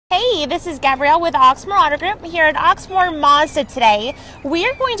Hey, this is Gabrielle with Oxmoor Auto Group here at Oxmoor Mazda today. We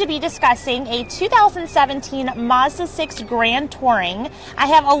are going to be discussing a 2017 Mazda 6 Grand Touring. I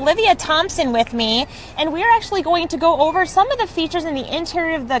have Olivia Thompson with me, and we're actually going to go over some of the features in the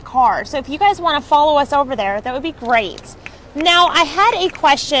interior of the car. So if you guys want to follow us over there, that would be great. Now, I had a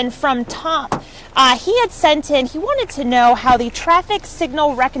question from Tom. He had sent in, he wanted to know how the traffic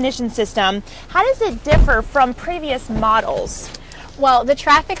signal recognition system, how does it differ from previous models? Well, the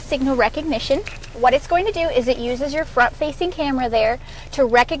traffic signal recognition, what it's going to do is it uses your front-facing camera there to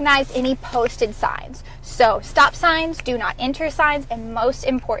recognize any posted signs. So stop signs, do not enter signs, and most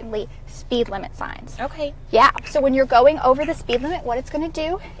importantly, speed limit signs. Okay. Yeah, so when you're going over the speed limit, what it's going to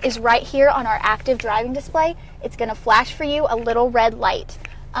do is right here on our active driving display, it's going to flash for you a little red light.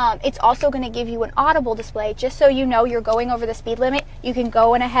 It's also going to give you an audible display just so you know you're going over the speed limit. You can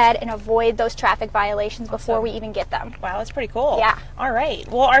go in ahead and avoid those traffic violations before we even get them. Wow, that's pretty cool. Yeah. All right.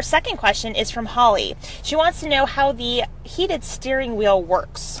 Well, our second question is from Holly. She wants to know how the heated steering wheel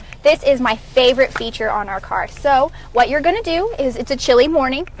works. This is my favorite feature on our car. So what you're going to do is, it's a chilly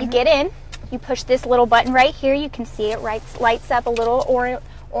morning. You get in, you push this little button right here. You can see it lights up a little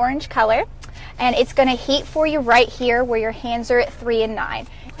orange color. And it's going to heat for you right here where your hands are at 3 and 9.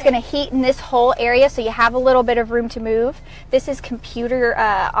 It's going to heat in this whole area so you have a little bit of room to move. This is computer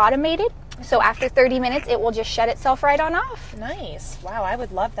automated. So after 30 minutes, it will just shut itself right on off. Nice. Wow, I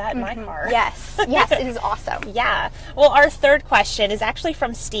would love that in my car. Yes. Yes, it is awesome. Yeah. Well, our third question is actually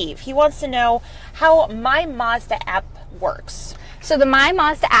from Steve. He wants to know how My Mazda app works. So the My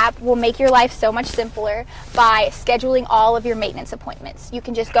Mazda app will make your life so much simpler by scheduling all of your maintenance appointments. You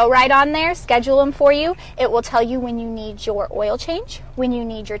can just go right on there, schedule them for you. It will tell you when you need your oil change, when you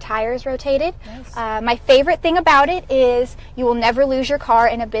need your tires rotated. Nice. My favorite thing about it is you will never lose your car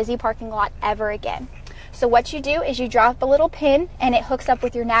in a busy parking lot ever again. So what you do is you drop a little pin and it hooks up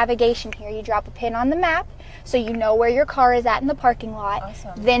with your navigation here. You drop a pin on the map so you know where your car is at in the parking lot.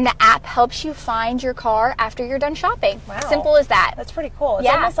 Awesome. Then the app helps you find your car after you're done shopping. Wow. Simple as that. That's pretty cool. It's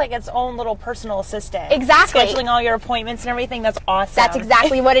Yeah. almost like its own little personal assistant. Exactly. Scheduling all your appointments and everything. That's awesome. That's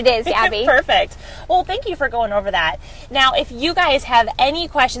exactly what it is, Gabby. Perfect. Well, thank you for going over that. Now, if you guys have any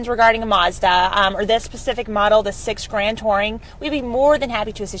questions regarding a Mazda or this specific model, the 6 Grand Touring, we'd be more than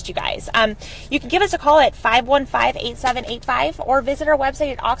happy to assist you guys. You can give us a call at 515-8785 or visit our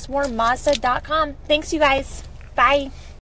website at oxmoormazda.com. Thanks, you guys. Bye.